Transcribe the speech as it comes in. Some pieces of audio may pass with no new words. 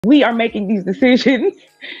we are making these decisions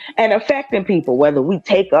and affecting people, whether we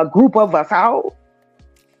take a group of us out,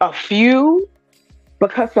 a few,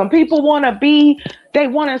 because some people they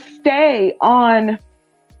want to stay on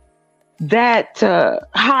that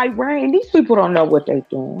high reign. These people don't know what they're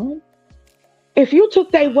doing. If you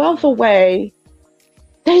took their wealth away,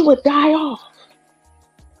 they would die off.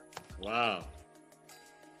 Wow.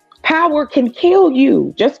 Power can kill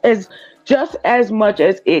you just as much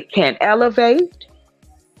as it can elevate.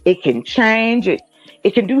 It can change it.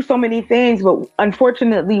 It can do so many things, but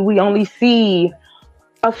unfortunately, we only see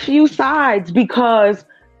a few sides because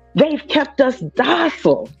they've kept us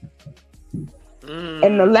docile.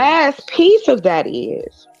 And the last piece of that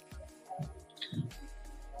is,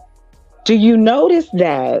 do you notice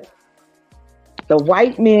that the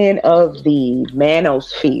white men of the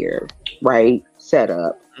Manosphere, right, set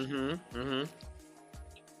up,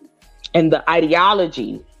 and the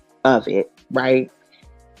ideology of it, right,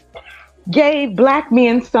 gave black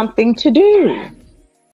men something to do?